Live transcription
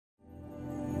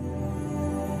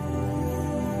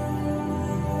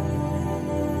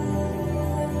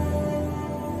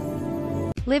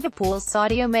Liverpool's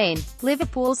Sadio Mane.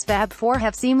 Liverpool's Fab Four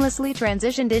have seamlessly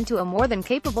transitioned into a more than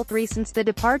capable three since the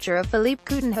departure of Philippe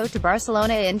Coutinho to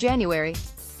Barcelona in January.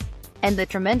 And the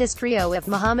tremendous trio of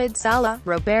Mohamed Salah,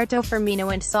 Roberto,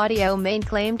 Firmino and Sadio Mane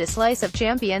claimed a slice of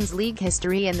Champions League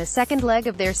history in the second leg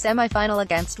of their semi-final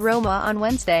against Roma on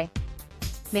Wednesday.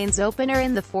 Mane's opener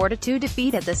in the 4-2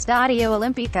 defeat at the Stadio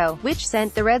Olimpico, which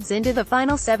sent the Reds into the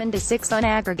final 7-6 on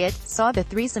aggregate, saw the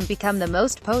threesome become the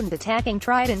most potent attacking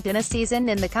trident in a season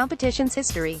in the competition's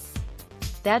history.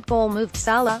 That goal moved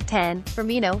Salah 10,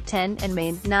 Firmino 10, and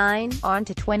Mane 9 on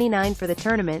to 29 for the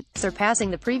tournament,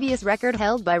 surpassing the previous record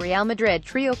held by Real Madrid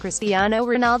trio Cristiano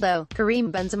Ronaldo, Karim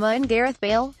Benzema and Gareth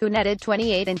Bale, who netted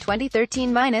 28 in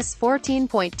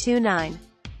 2013-14.29.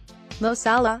 Mo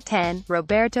Salah 10,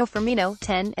 Roberto Firmino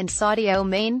 10, and Sadio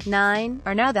Mane 9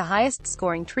 are now the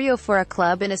highest-scoring trio for a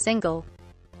club in a single.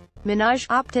 Minaj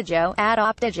Optajo, at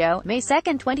Optajo, May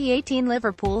 2, 2018.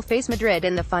 Liverpool face Madrid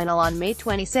in the final on May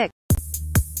 26.